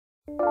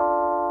If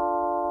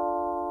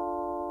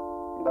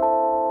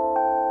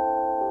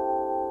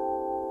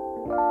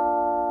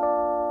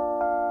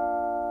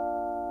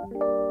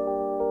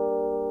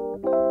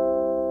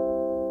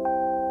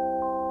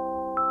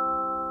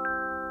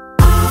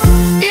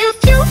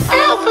you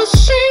ever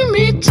see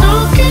me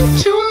talking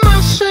to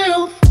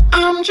myself,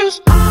 I'm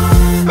just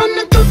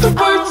running through the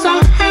words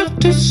I have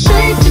to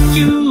say to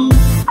you.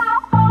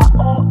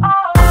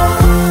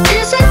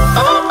 Is it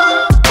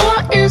over or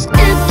is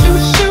it too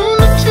soon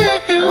to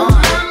tell?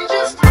 I'm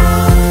just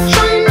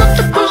trying not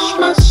to push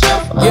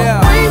myself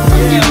away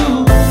from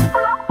you.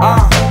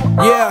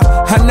 Yeah,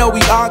 I know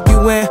we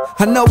arguing,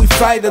 I know we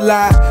fight a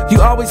lot.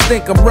 You always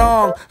think I'm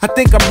wrong, I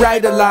think I'm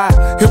right a lot.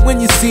 And when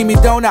you see me,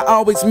 don't I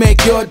always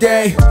make your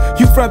day?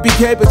 You from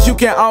BK, but you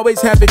can't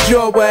always have it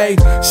your way.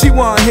 She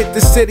wanna hit the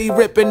city,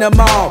 ripping them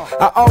all.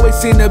 I always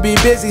seem to be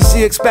busy,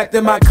 she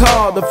expecting my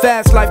call. The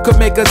fast life could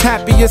make us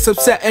happy, it's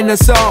upsetting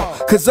us all.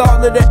 Cause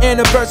all of the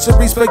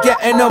anniversaries,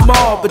 forgetting them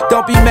all. But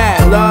don't be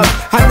mad, love,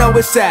 I know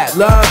it's sad,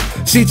 love.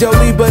 She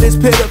Jolie, but it's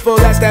pitiful,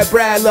 that's that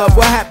Brad love.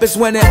 What happens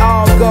when it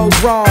all goes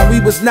wrong? We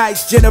was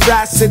nice,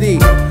 generosity,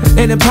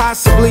 and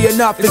impossibly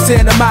enough, it's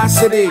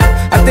animosity.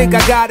 I think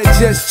I gotta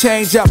just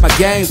change up my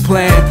game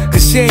plan,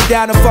 cause she ain't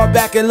down to fall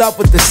back in love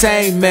with the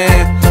same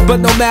man. But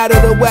no matter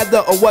the weather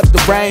or what the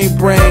rain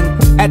bring,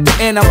 at the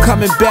end I'm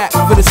coming back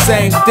for the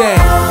same thing.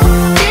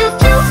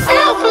 If you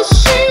ever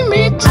see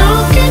me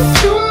talking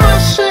to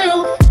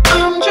myself,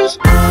 I'm just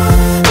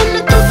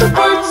running through the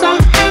words I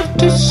have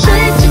to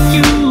say to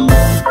you.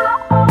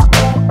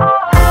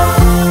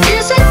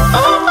 Is it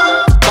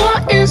over or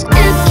is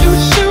it too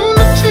soon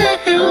to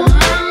tell?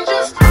 I'm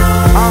just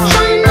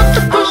trying not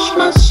to push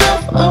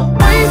myself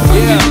away from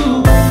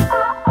you.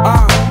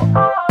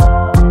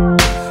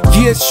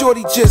 Yeah,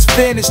 shorty just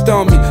vanished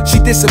on me. She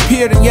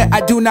disappeared and yet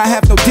I do not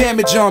have no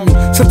damage on me.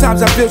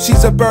 Sometimes I feel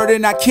she's a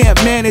burden I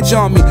can't manage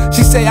on me.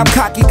 She say I'm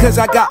cocky cause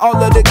I got all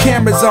of the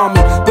cameras on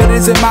me. But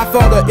is it my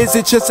fault or is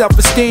it your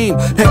self-esteem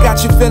that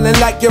got you feeling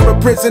like you're a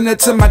prisoner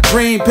to my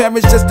dream?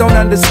 Parents just don't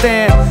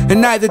understand, and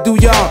neither do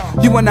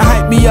y'all. You wanna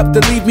hype me up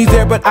to leave me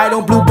there, but I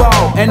don't blue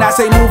ball. And I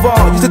say move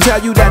on. Used to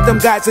tell you that them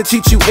guys will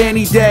cheat you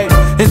any day,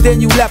 and then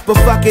you left, but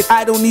fuck it,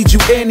 I don't need you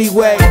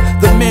anyway.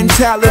 The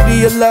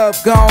mentality of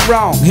love gone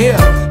wrong here.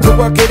 We'll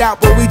work it out,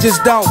 but we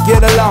just don't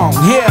get along.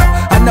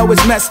 Yeah, I know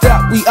it's messed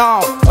up, we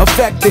all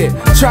affected.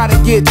 Try to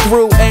get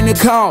through, ain't it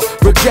calm?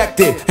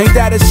 Rejected, ain't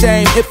that a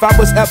shame? If I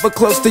was ever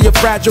close to your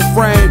fragile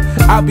frame,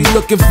 I'll be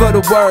looking for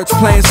the words,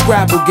 playing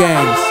Scrabble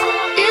games.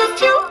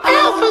 If you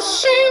ever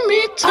see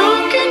me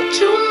talking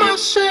to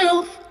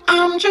myself,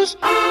 I'm just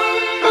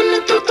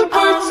running through the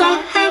words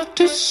I have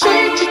to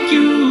say to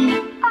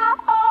you.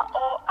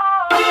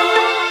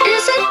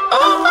 Is it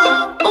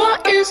over or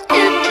is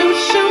it too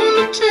soon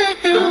to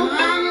tell?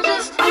 I'm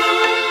just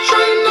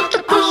trying not to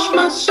push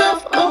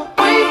myself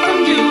away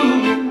from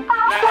you.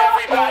 Now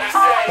everybody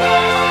say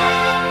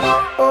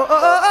Oh, oh,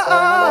 oh,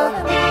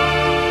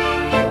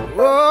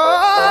 oh,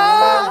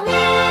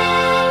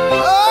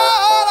 oh,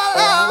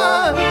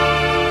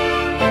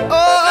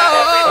 oh,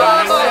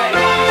 oh,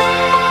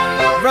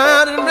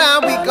 round and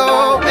round we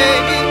go,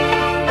 baby.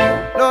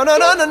 No, no,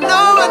 no, no, no,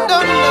 I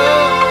don't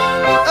know.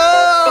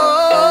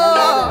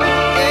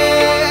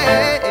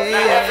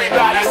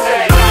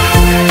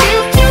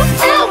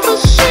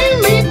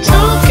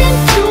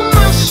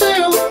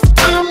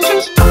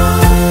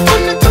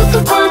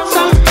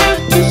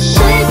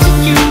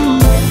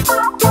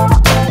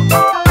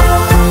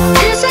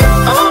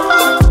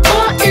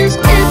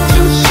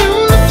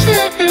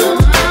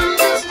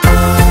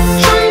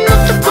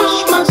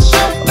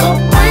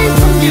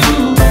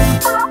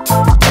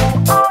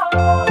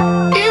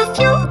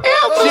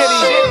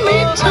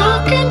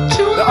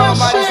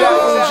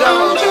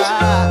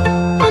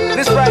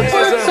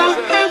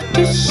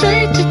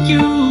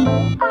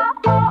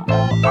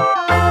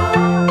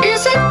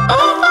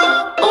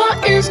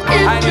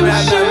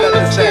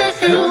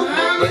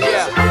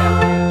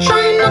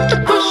 Trying not to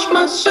push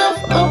myself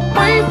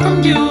away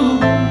from you.